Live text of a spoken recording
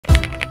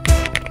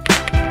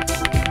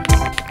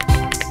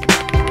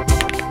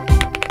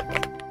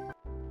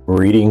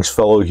Greetings,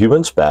 fellow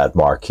humans. Bad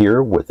Mark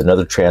here with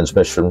another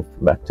transmission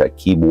from Metre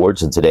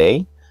keyboards, and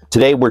today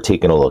we're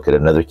taking a look at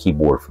another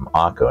keyboard from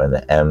Akko in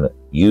the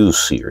MU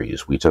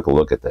series. We took a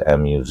look at the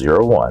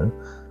MU01,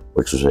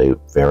 which is a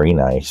very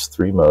nice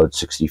 3-mode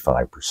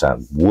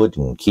 65%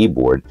 wooden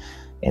keyboard,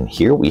 and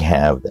here we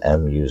have the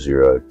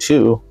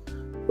MU02,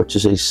 which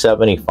is a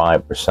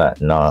 75%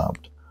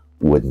 knobbed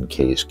wooden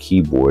case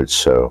keyboard.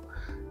 So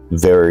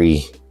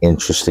very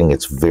interesting.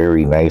 It's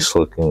very nice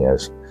looking,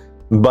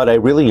 but I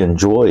really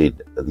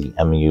enjoyed the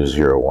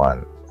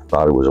MU01. I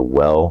thought it was a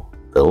well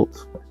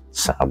built,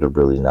 sounded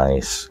really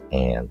nice,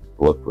 and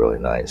looked really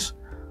nice.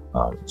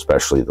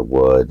 Especially the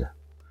wood.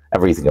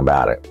 Everything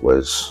about it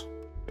was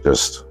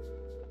just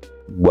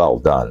well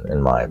done,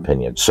 in my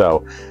opinion.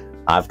 So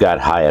I've got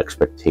high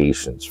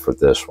expectations for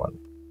this one.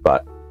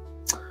 But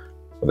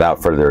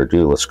without further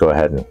ado, let's go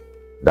ahead and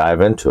dive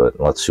into it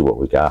and let's see what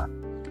we got.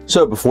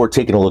 So before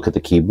taking a look at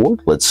the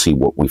keyboard, let's see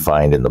what we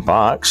find in the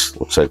box.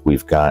 Looks like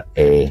we've got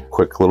a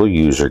quick little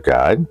user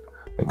guide.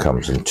 It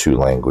comes in 2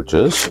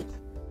 languages.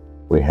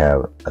 We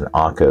have an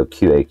Akko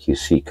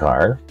QA/QC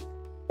card.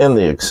 In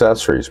the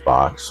accessories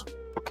box,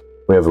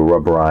 we have a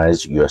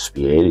rubberized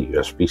USB-A to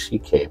USB-C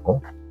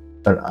cable,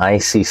 an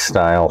IC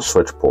style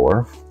switch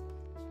puller,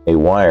 a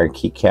wire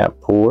keycap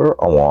puller,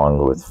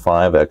 along with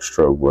 5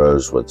 extra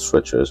Rosewood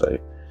switches. I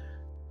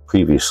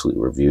previously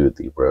reviewed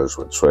the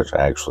Rosewood switch.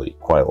 I actually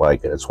quite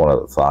like it. It's one of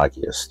the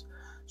thockiest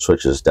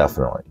switches that's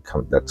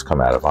come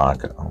out of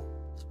Akko.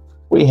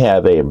 We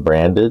have a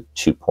branded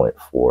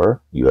 2.4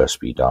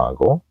 USB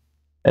dongle,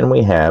 and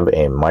we have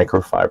a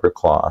microfiber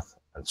cloth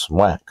and some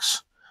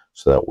wax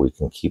so that we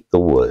can keep the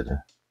wood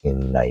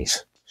in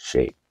nice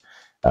shape.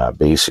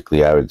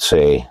 Basically, I would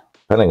say,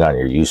 depending on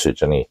your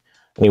usage,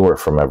 anywhere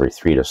from every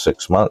 3 to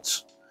 6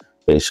 months,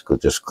 basically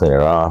just clean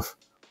it off,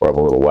 rub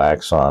a little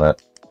wax on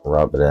it,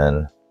 rub it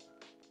in,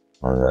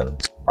 and then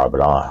rub it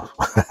off.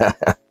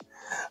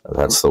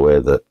 That's the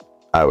way that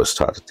I was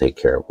taught to take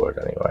care of wood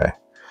anyway.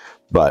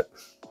 But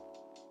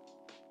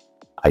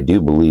I do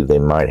believe they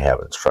might have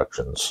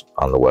instructions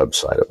on the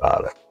website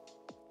about it.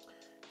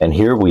 And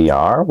here we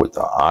are with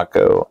the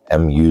Akko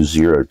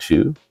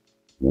MU02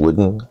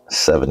 wooden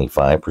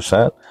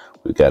 75%.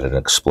 We've got an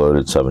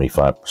exploded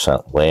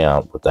 75%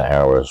 layout with the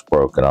arrows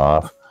broken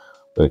off.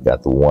 We've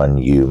got the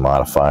 1U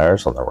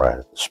modifiers on the right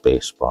of the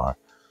space bar,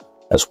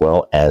 as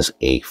well as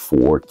a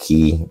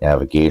 4-key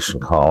navigation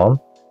column,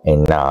 a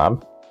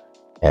knob,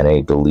 and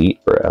a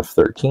delete or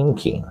F13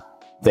 key.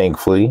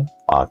 Thankfully,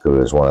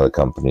 Akko is one of the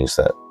companies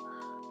that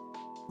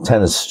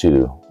tends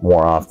to,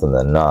 more often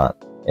than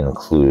not,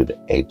 include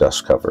a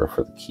dust cover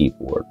for the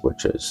keyboard,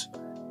 which is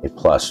a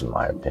plus in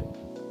my opinion.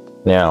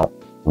 Now,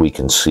 we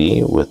can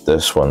see with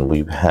this one,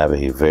 we have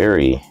a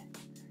very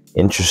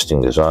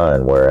interesting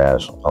design,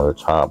 whereas on the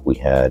top we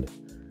had,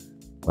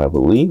 I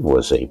believe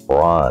was a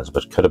bronze,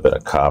 but could have been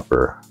a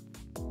copper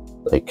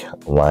like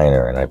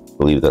liner, and I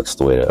believe that's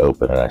the way to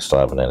open it. I still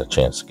haven't had a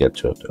chance to get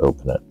to it to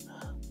open it.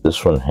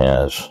 This one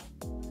has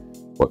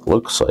what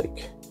looks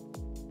like,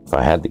 if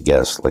I had to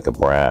guess, like a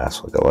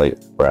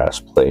light brass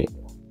plate.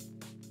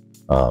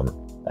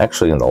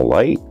 Actually in the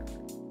light,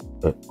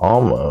 it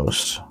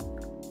almost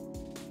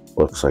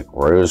looks like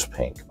rose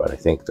pink, but I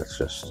think that's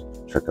just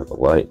a trick of the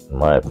light, in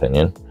my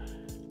opinion.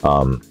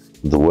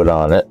 The wood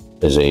on it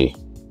is a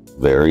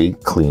very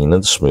clean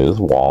and smooth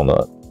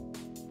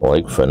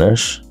walnut-like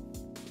finish,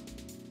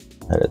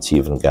 and it's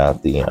even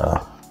got the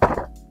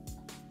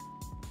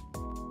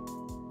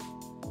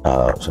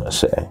I was gonna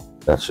say,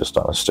 that's just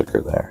on a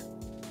sticker there.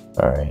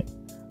 All right,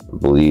 I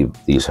believe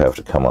these have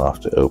to come off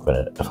to open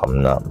it, if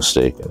I'm not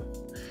mistaken.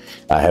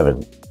 I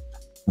haven't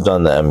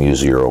done the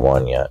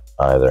MU01 yet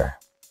either.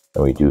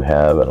 And we do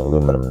have an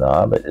aluminum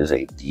knob. It is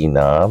a D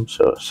knob,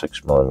 so a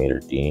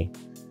 6mm D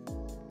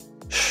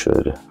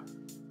should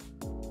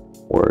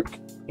work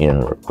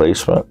in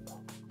replacement.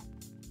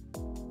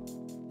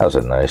 Has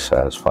a nice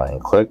satisfying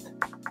click.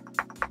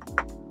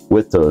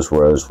 With those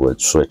Rosewood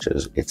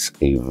switches, it's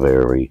a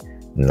very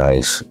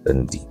nice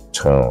and deep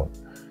tone.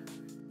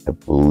 I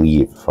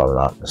believe, if I'm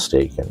not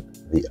mistaken,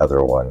 the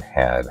other one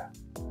had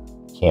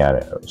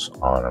pianos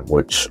on them,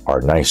 which are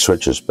nice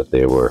switches, but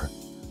they were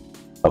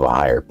of a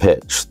higher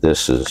pitch.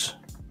 This is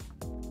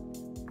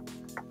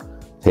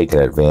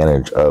taking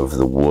advantage of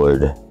the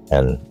wood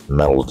and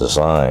metal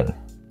design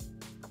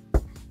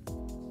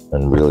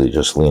and really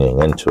just leaning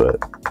into it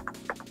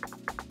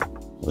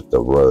with the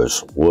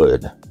rose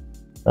wood.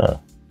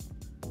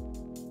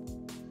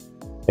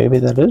 Maybe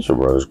that is a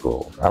rose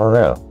gold. I don't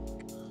know.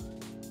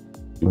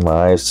 Do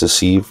my eyes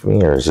deceive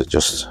me, or is it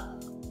just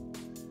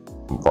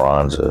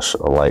bronzish,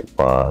 a light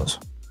bronze?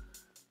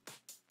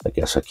 I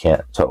guess I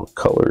can't tell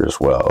colors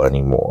well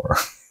anymore.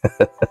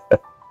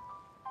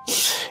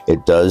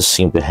 It does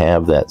seem to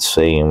have that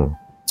same,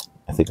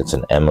 I think it's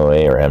an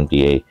MOA or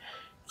MDA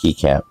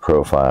keycap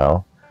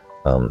profile.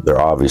 They're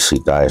obviously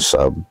die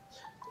sub.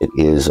 It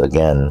is,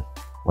 again,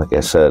 like I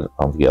said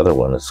on the other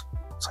one, it's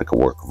like a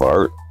work of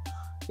art.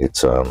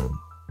 It's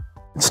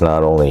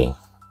not only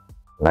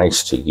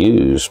nice to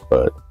use,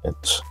 but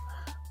it's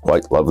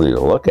quite lovely to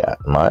look at,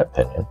 in my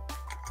opinion.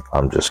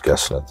 I'm just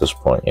guessing at this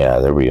point. Yeah,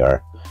 there we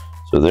are.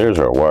 So there's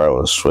our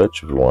wireless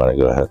switch. If you want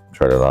to go ahead and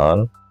turn it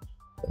on,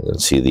 you can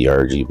see the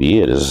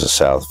RGB. It is a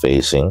south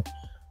facing.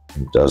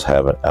 It does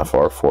have an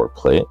FR4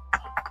 plate.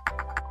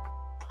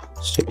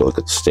 Let's take a look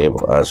at the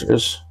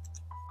stabilizers.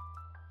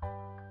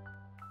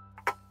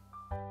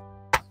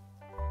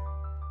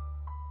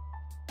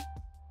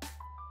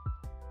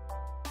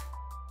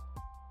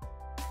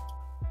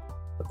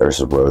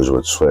 There's a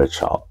Rosewood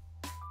switch. I'll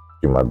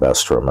do my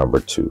best to remember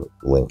to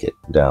link it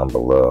down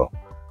below,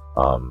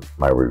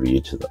 my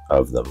review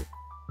of them,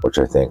 which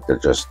I think they're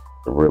just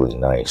a really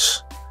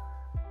nice,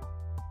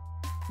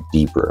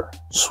 deeper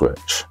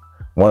switch.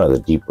 One of the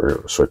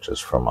deeper switches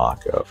from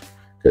Akko,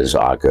 because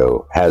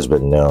Akko has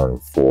been known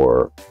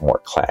for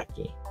more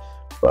clacky,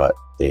 but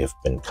they've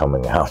been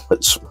coming out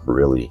with some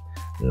really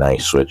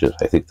nice switches.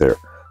 I think their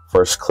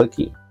first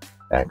clicky,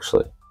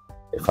 actually,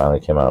 they finally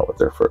came out with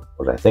their first,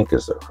 what I think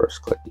is their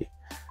first clicky.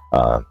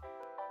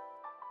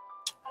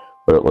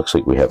 But it looks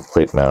like we have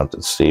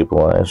plate-mounted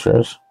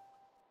stabilizers.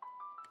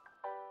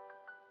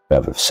 We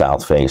have a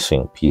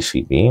south-facing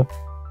PCB,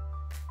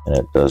 and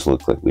it does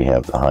look like we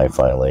have the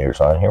hi-fi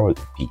layers on here with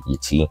the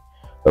PET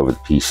over the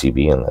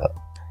PCB and the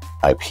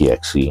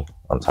IPXE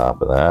on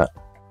top of that.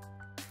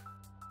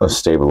 The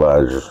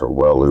stabilizers are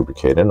well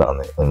lubricated on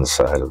the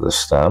inside of the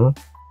stem.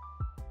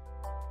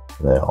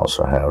 And they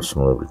also have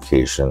some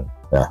lubrication.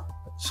 Yeah,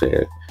 I'd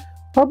say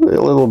probably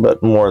a little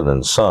bit more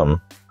than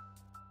some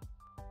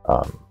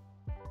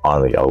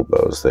on the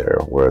elbows there,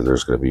 where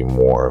there's going to be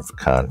more of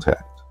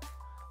contact.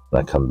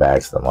 When I come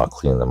back to them, I'll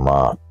clean them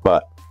off.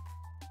 But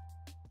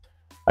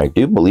I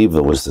do believe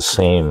it was the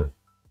same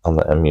on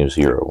the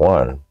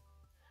MU01.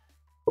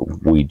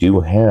 We do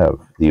have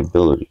the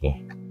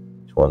ability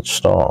to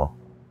install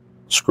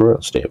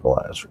screw-in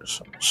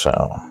stabilizers,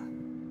 so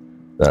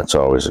that's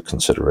always a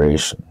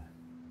consideration.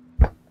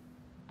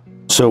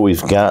 So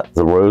we've got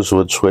the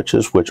Rosewood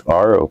switches, which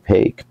are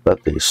opaque,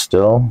 but they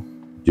still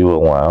do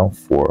allow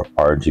for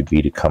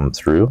RGB to come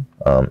through,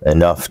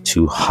 enough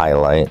to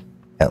highlight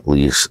at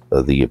least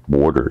the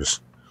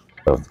borders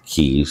of the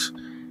keys.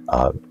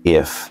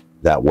 If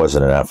that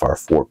wasn't an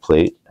FR4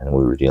 plate and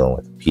we were dealing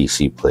with a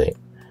PC plate,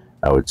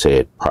 I would say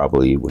it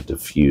probably would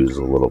diffuse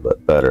a little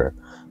bit better,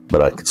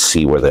 but I could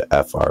see where the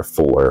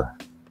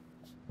FR4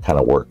 kind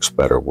of works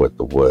better with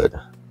the wood,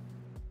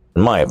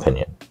 in my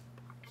opinion.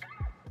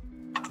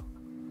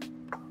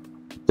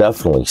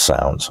 Definitely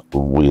sounds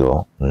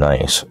real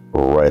nice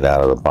right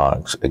out of the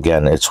box.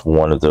 Again, it's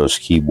one of those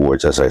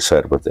keyboards, as I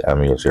said, with the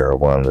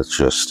MU01, that's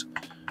just,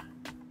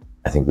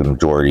 I think the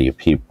majority of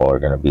people are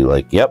going to be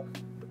like, yep,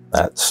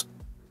 that's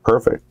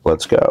perfect,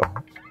 let's go.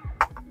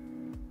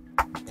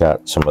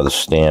 Got some of the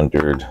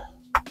standard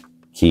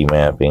key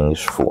mappings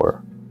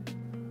for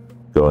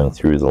going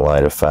through the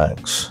light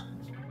effects.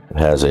 It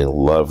has a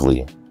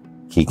lovely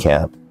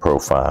keycap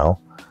profile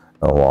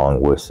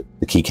along with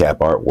the keycap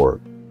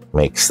artwork.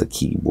 Makes the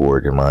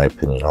keyboard, in my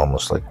opinion,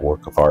 almost like a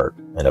work of art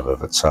in and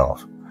of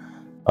itself.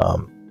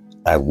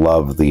 I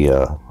love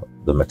the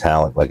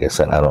metallic. Like I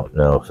said, I don't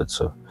know if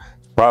it's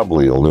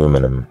probably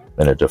aluminum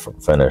in a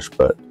different finish,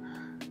 but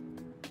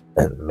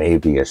and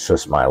maybe it's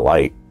just my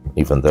light,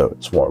 even though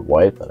it's more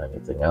white than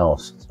anything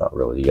else. It's not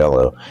really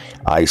yellow.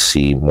 I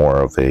see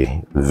more of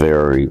a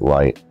very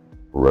light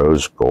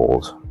rose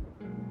gold,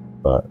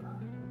 but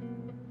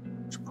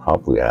I should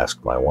probably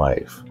ask my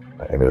wife.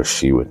 I know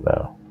she would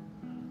know.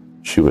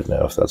 She would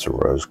know if that's a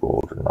rose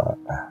gold or not.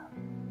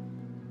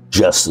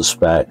 Just the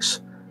specs.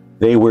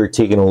 They were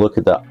taking a look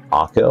at the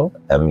Akko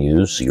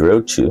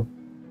MU02,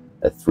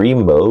 a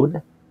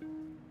 3-mode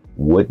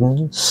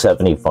wooden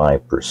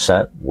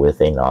 75%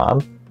 with a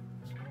knob.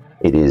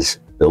 It is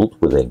built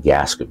with a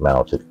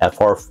gasket-mounted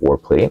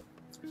FR4 plate,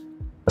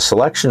 a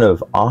selection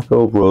of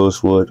Akko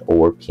Rosewood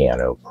or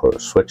Piano Pro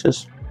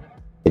switches.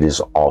 It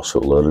is also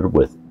loaded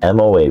with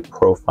MOA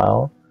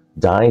profile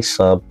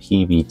dye-sub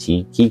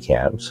PVT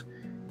keycaps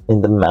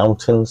in the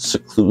Mountain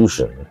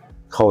Seclusion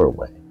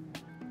colorway.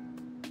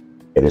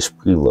 It is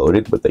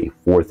preloaded with a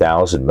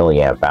 4,000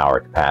 milliamp hour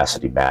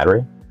capacity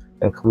battery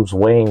and comes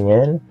weighing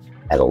in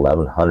at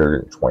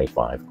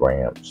 1,125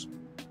 grams.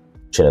 The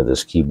chin of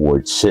this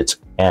keyboard sits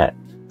at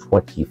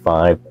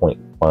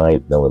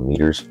 25.5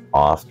 millimeters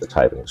off the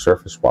typing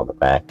surface, while the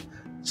back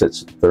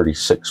sits at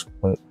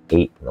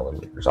 36.8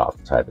 millimeters off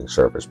the typing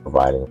surface,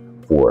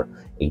 providing for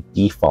a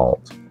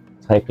default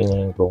typing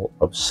angle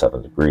of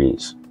 7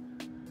 degrees.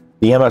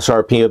 The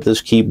MSRP of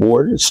this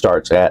keyboard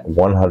starts at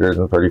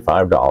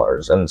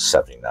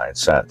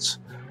 $135.79.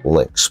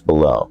 Links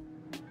below.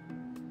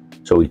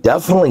 So we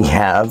definitely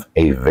have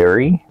a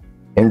very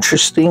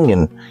interesting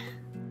and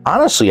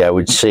honestly, I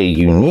would say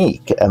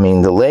unique. I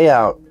mean, the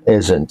layout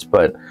isn't,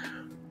 but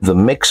the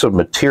mix of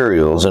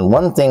materials. And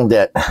one thing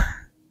that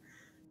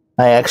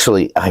I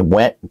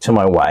went to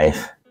my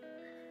wife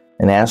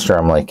and asked her,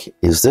 I'm like,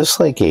 is this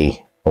like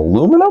a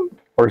aluminum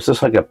or is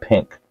this like a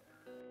pink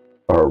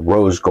or a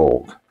rose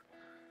gold?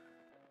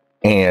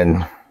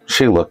 And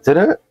she looked at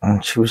it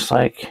and she was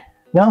like,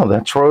 no,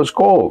 that's rose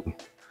gold.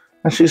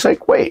 And she's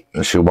like, wait.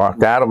 And she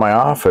walked out of my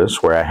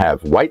office where I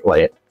have white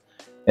light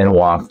and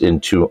walked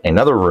into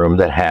another room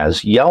that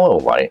has yellow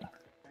light.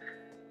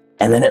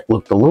 And then it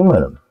looked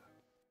aluminum.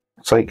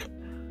 It's like,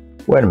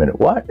 wait a minute,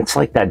 what? It's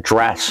like that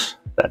dress,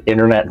 that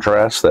internet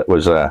dress that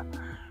was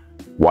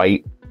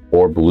white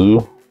or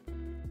blue,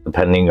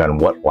 depending on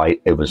what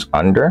light it was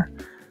under.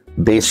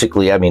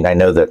 Basically, I mean, I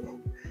know that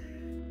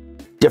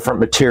different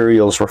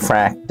materials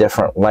refract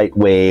different light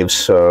waves,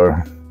 so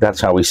that's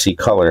how we see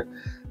color.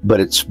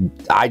 But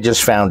I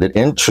just found it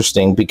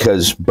interesting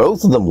because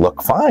both of them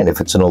look fine. If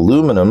it's an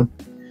aluminum,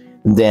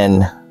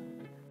 then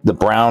the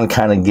brown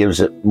kind of gives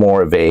it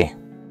more of a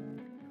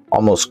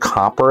almost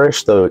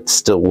copperish, though it's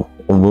still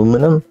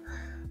aluminum.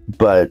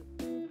 But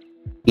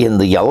in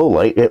the yellow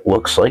light, it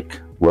looks like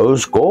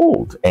rose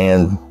gold.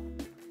 And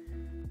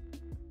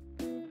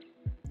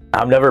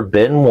I've never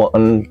been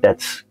one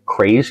that's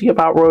crazy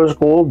about rose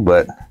gold,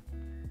 but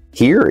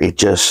here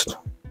it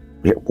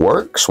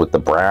works with the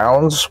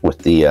browns, with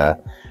the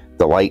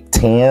light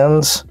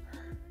tans,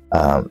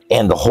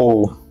 and the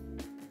whole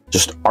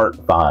just art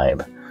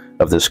vibe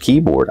of this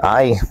keyboard.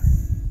 I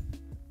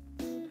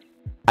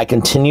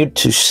continued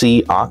to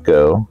see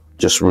Akko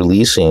just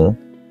releasing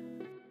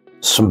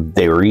some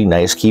very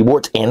nice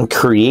keyboards and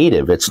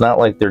creative. It's not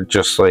like they're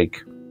just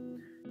like,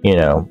 you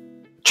know,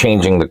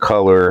 changing the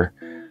color,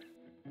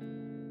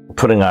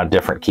 putting on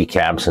different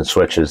keycaps and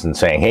switches and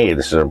saying, hey,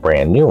 this is a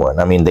brand new one.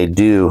 I mean, they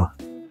do.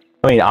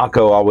 I mean,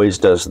 Akko always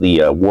does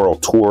the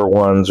World Tour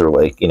ones, or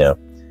like, you know,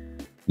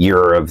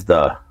 Year of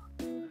the.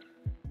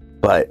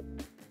 But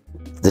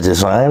the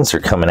designs are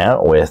coming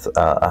out with,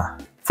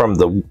 from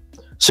the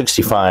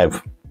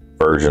 65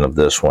 version of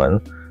this one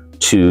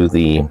to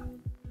the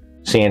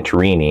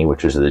Santorini,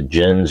 which is the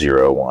Gen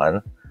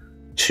 01,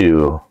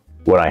 to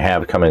what I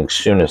have coming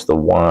soon is the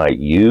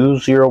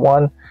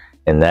YU01,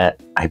 and that,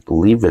 I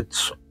believe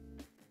it's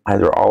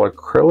either all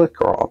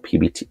acrylic or all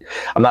PBT.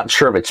 I'm not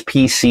sure if it's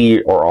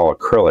PC or all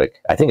acrylic.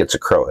 I think it's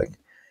acrylic.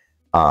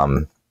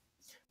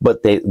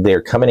 But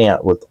they're coming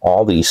out with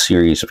all these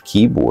series of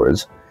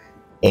keyboards,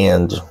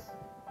 and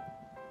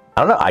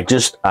I don't know,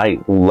 I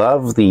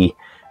love the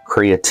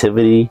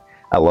creativity.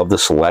 I love the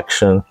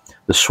selection,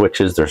 the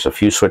switches. There's a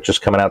few switches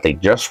coming out. They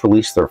just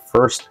released their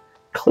first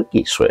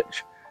clicky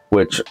switch,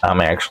 which I'm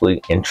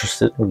actually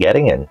interested in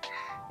getting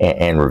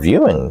and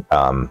reviewing.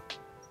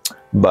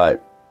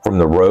 But from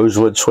the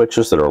Rosewood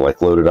switches that are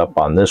like loaded up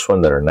on this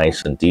one, that are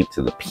nice and deep,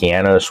 to the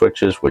piano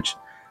switches, which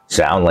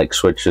sound like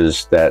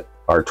switches that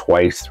are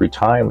twice, 3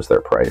 times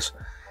their price,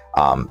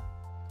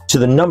 to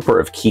the number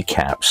of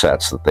keycap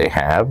sets that they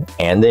have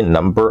and the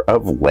number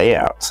of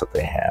layouts that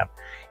they have.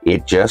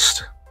 It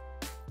just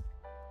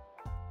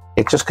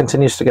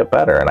continues to get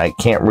better, and I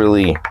can't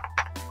really,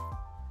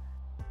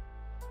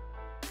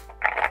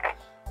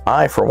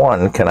 I for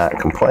one cannot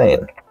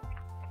complain.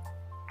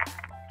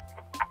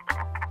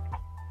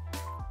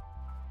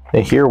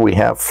 And here we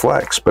have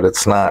flex, but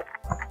it's not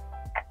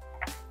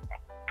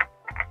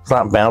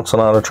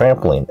bouncing on a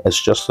trampoline.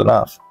 It's just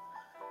enough.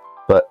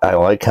 But I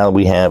like how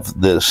we have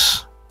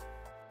this.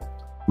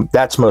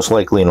 That's most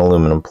likely an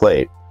aluminum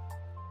plate,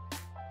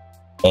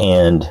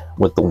 and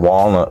with the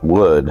walnut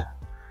wood,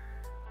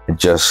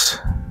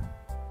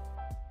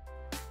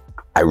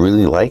 I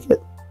really like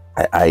it.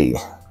 I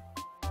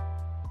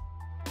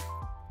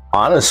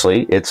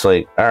honestly, it's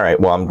like, all right,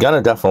 well, I'm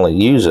gonna definitely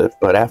use it,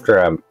 but after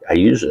I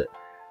use it,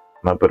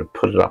 I'm going to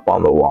put it up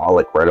on the wall,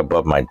 like right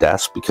above my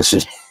desk,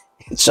 because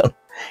it's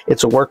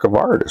a work of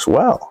art as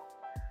well.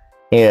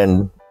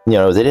 And, you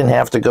know, they didn't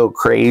have to go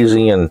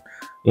crazy and,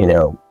 you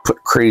know,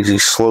 put crazy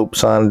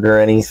slopes on it or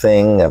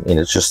anything. I mean,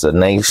 it's just a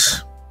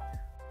nice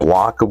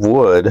block of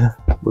wood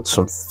with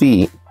some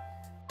feet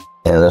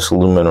and this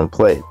aluminum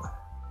plate.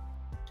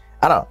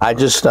 I don't know, I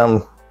just,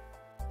 when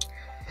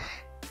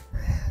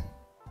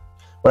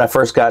I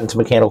first got into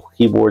mechanical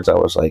keyboards, I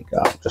was like,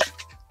 oh,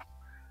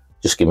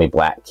 just give me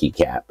black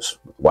keycaps,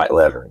 white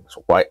letterings,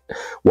 white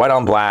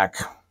on black,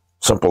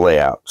 simple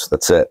layouts.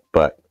 That's it.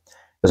 But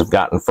as I've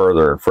gotten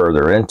further and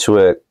further into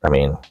it, I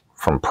mean,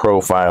 from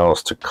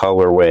profiles to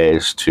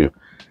colorways to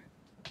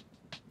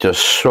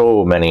just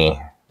so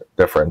many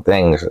different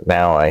things.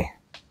 Now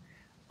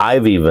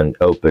I've even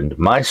opened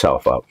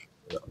myself up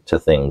to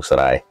things that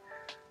I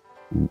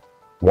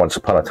once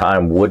upon a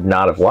time would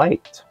not have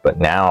liked, but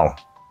now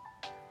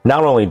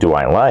not only do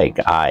I like,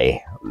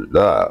 I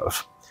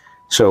love.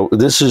 So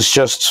this is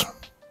just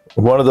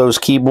one of those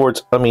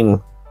keyboards. I mean,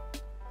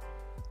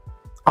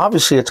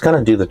 obviously it's going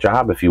to do the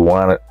job if you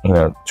want it, you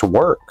know, to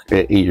work.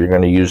 You're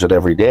going to use it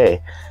every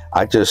day.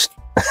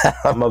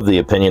 I'm of the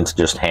opinion to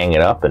just hang it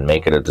up and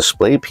make it a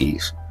display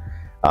piece.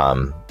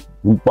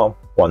 Well,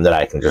 one that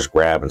I can just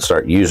grab and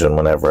start using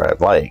whenever I'd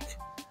like.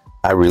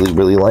 I really,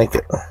 really like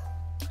it.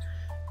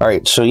 All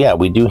right, so yeah,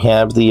 we do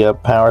have the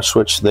power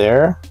switch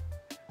there.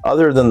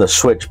 Other than the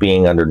switch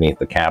being underneath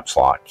the caps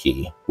lock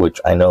key,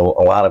 which I know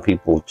a lot of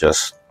people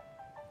just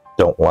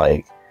don't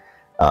like.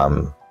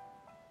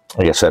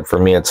 Like I said, for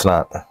me, it's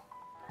not.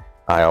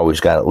 I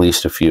always got at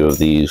least a few of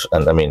these.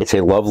 And I mean, it's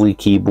a lovely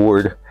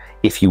keyboard.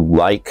 If you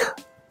like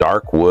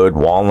dark wood,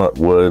 walnut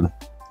wood.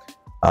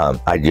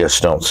 I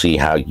just don't see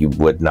how you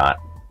would not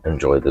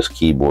enjoy this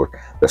keyboard.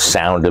 The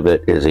sound of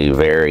it is a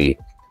very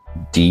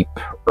deep,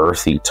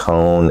 earthy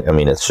tone. I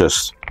mean, it's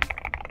just...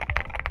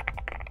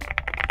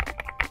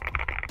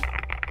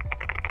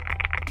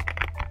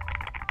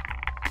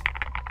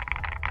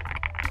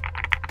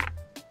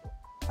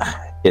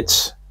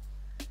 It's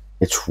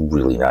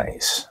really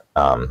nice.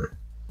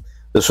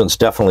 This one's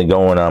definitely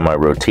going on my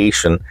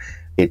rotation.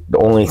 The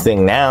only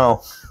thing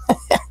now,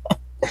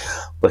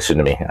 listen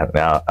to me.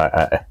 Now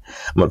I'm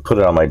gonna put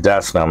it on my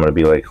desk. Now I'm gonna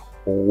be like,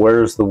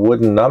 where's the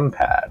wooden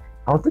numpad?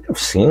 I don't think I've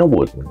seen a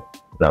wooden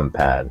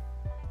numpad.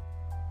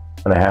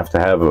 And I have to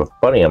have a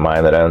buddy of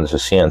mine that owns a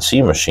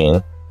CNC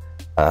machine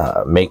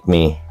make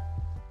me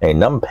a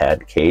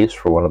numpad case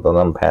for one of the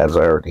numpads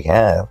I already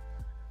have.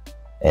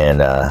 And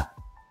yeah,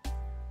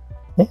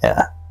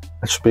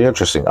 that should be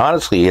interesting.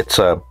 Honestly, it's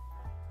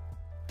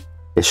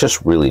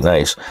just really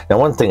nice. Now,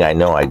 one thing I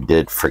know I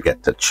did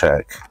forget to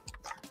check.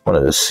 I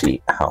wanted to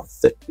see how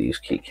thick these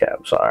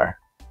keycaps are.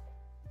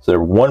 So they're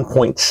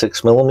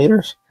 1.6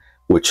 millimeters,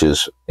 which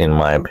is, in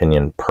my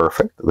opinion,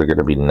 perfect. They're going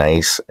to be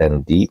nice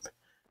and deep.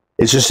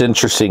 It's just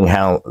interesting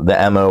how the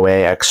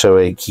MOA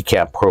XOA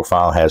keycap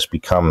profile has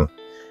become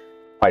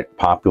quite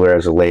popular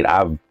as of late.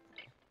 I've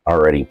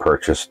already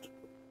purchased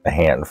a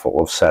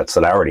handful of sets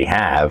that I already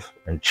have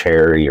in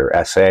Cherry or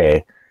SA,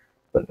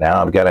 but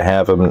now I've got to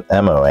have an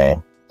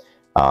MOA.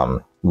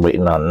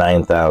 Waiting on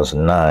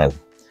 9009,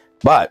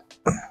 but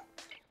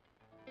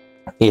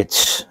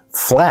it's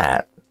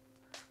flat,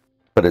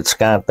 but it's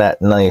got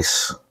that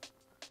nice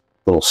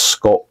little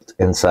sculpt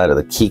inside of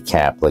the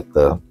keycap, like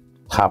the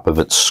top of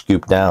it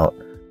scooped out.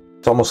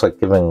 It's almost like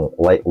giving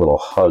light little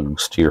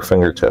hugs to your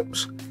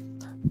fingertips.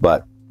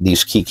 But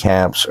these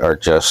keycaps are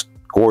just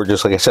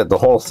gorgeous. Like I said, the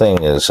whole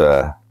thing is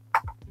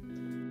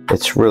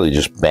it's really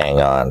just bang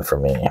on for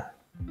me.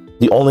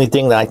 The only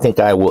thing that I think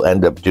I will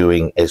end up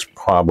doing is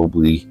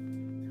probably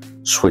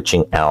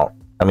switching out.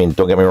 I mean,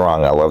 don't get me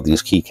wrong, I love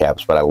these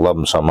keycaps, but I love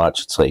them so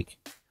much, it's like,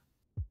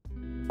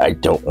 I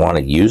don't want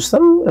to use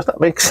them, if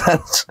that makes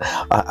sense.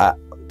 I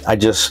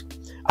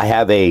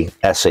have a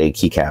SA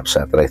keycap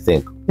set that I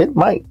think it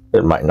might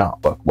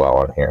not look well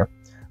on here.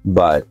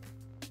 But,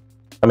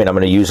 I mean, I'm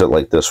going to use it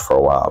like this for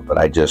a while, but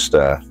I just,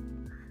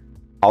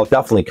 I'll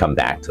definitely come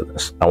back to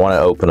this. I want to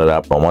open it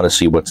up. I want to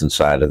see what's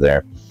inside of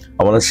there.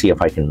 I want to see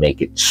if I can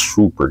make it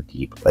super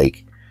deep,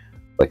 like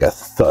a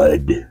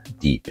thud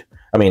deep.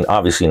 I mean,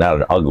 obviously not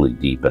an ugly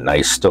deep, a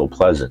nice, still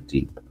pleasant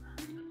deep,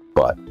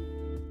 but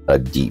a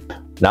deep.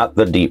 Not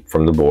the deep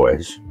from the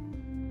boys,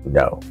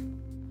 no,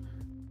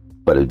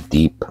 but a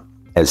deep,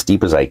 as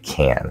deep as I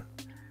can.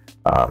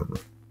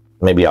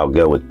 Maybe I'll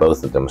go with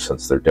both of them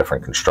since they're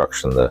different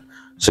construction, the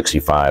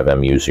 65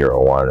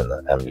 MU01 and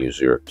the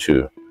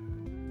MU02.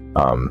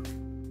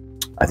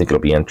 I think it'll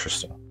be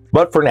interesting.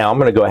 But for now, I'm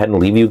going to go ahead and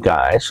leave you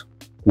guys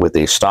with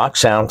a stock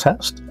sound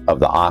test of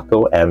the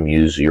Akko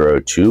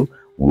MU02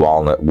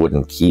 walnut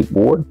wooden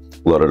keyboard,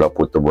 loaded up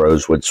with the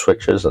Rosewood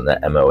switches and the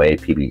MOA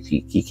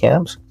PBT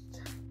keycaps.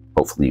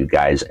 Hopefully you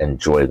guys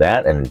enjoy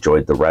that and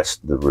enjoyed the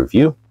rest of the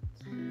review.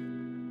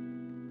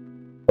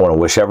 I want to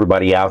wish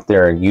everybody out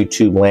there in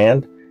YouTube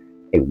land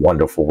a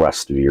wonderful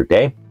rest of your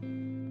day.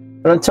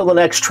 And until the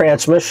next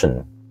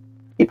transmission,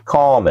 keep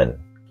calm and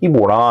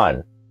keyboard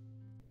on.